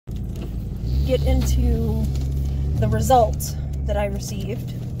get into the results that I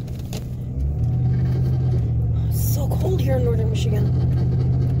received. It's so cold here in northern Michigan.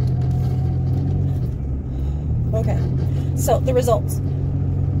 Okay, so the results.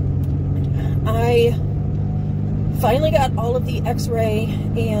 I finally got all of the x-ray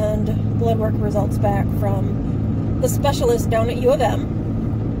and blood work results back from the specialist down at U of M.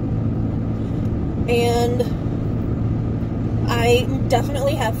 And I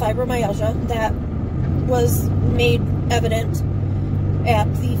definitely have fibromyalgia. That was made evident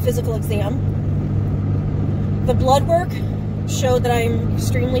at the physical exam. The blood work showed that I'm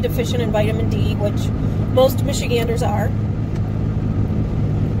extremely deficient in vitamin D, which most Michiganders are.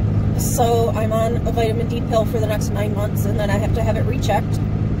 So I'm on a vitamin D pill for the next 9 months, and then I have to have it rechecked.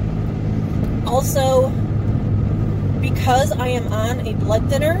 Also, because I am on a blood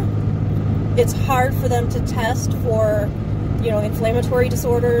thinner, it's hard for them to test for, you know, inflammatory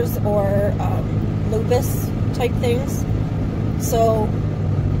disorders or lupus type things. So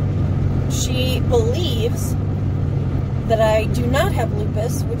she believes that I do not have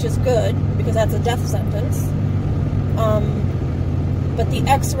lupus, which is good because that's a death sentence. But the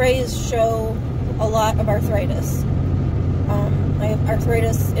x-rays show a lot of arthritis. I have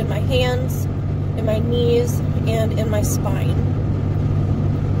arthritis in my hands, in my knees, and in my spine.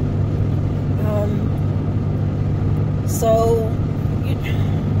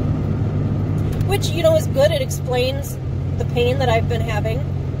 Which, you know, is good. It explains the pain that I've been having.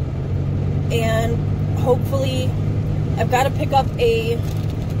 And hopefully, I've got to pick up it's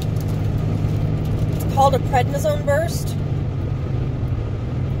called a prednisone burst.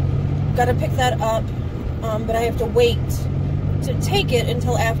 Got to pick that up, but I have to wait to take it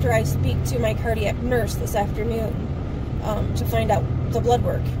until after I speak to my cardiac nurse this afternoon to find out the blood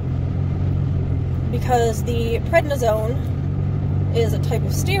work. Because the prednisone is a type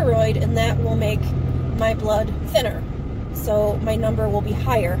of steroid, and that will make my blood thinner. So my number will be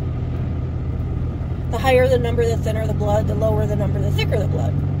higher. The higher the number, the thinner the blood. The lower the number, the thicker the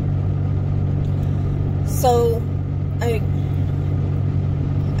blood. So I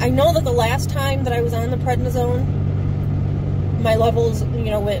know that the last time that I was on the prednisone, my levels,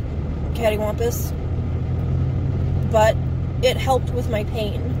 you know, went cattywampus, but it helped with my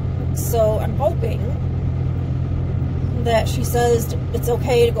pain. So I'm hoping that she says it's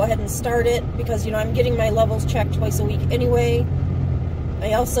okay to go ahead and start it because, you know, I'm getting my levels checked twice a week anyway.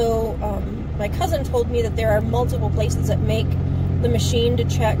 I also, my cousin told me that there are multiple places that make the machine to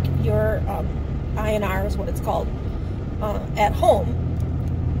check your INR, is what it's called, at home.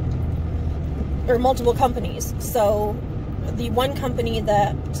 Or multiple companies. So the one company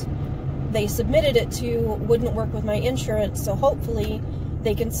that they submitted it to wouldn't work with my insurance, so hopefully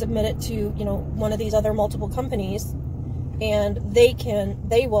they can submit it to, you know, one of these other multiple companies, and they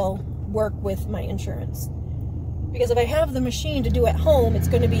will work with my insurance. Because if I have the machine to do at home, it's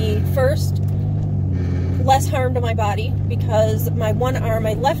going to be, first, less harm to my body, because my one arm,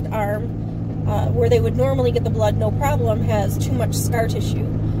 my left arm, where they would normally get the blood no problem, has too much scar tissue.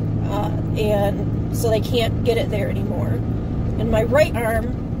 And so they can't get it there anymore. And my right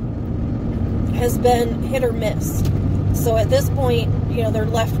arm has been hit or miss. So at this point, you know, they're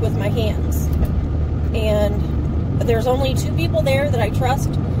left with my hands. And there's only 2 people there that I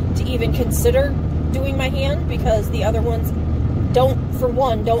trust to even consider doing my hand, because the other ones don't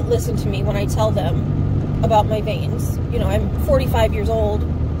listen to me when I tell them about my veins. You know, I'm 45 years old.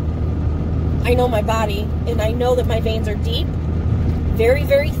 I know my body, and I know that my veins are deep, very,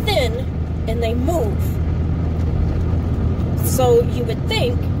 very thin, and they move. So you would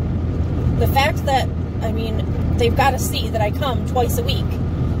think the fact that, I mean, they've got to see that I come twice a week.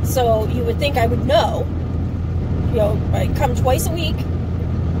 So you would think I would know. You know, I come twice a week.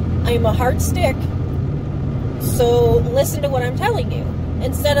 I'm a hard stick. So listen to what I'm telling you.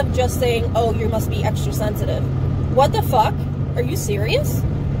 Instead of just saying, oh, you must be extra sensitive. What the fuck? Are you serious?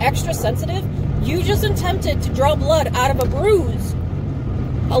 Extra sensitive? You just attempted to draw blood out of a bruise.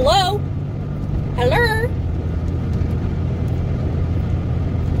 Hello? Hello?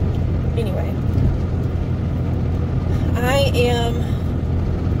 Anyway. I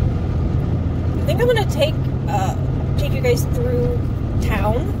think I'm going to take you guys through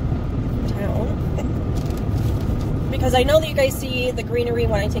town. Because I know that you guys see the greenery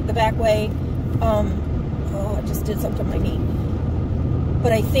when I take the back way. Oh, I just did something to my knee.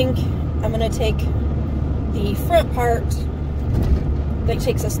 But I think I'm going to take the front part that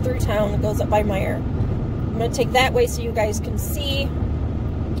takes us through town, that goes up by Meyer. I'm going to take that way so you guys can see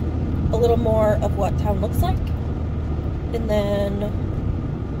a little more of what town looks like. And then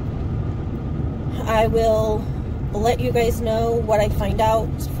I will let you guys know what I find out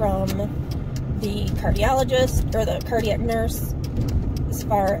from the cardiologist or the cardiac nurse as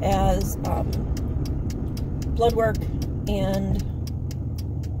far as blood work and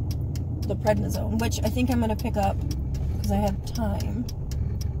the prednisone, which I think I'm going to pick up because I have time.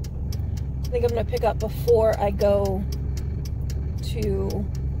 I think I'm going to pick up before I go to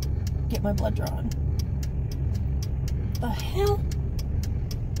get my blood drawn. The hell?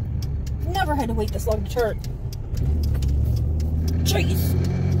 Never had to wait this long to turn. Jeez.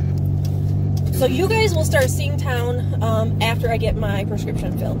 So you guys will start seeing town after I get my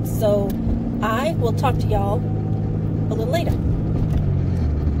prescription filled. So I will talk to y'all a little later.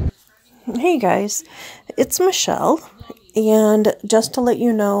 Hey guys, it's Michelle, and just to let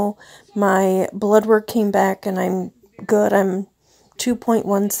you know, my blood work came back and I'm good. I'm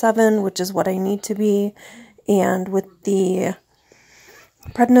 2.17, which is what I need to be, and with the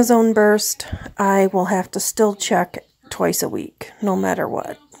prednisone burst, I will have to still check twice a week, no matter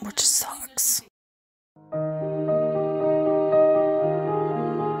what.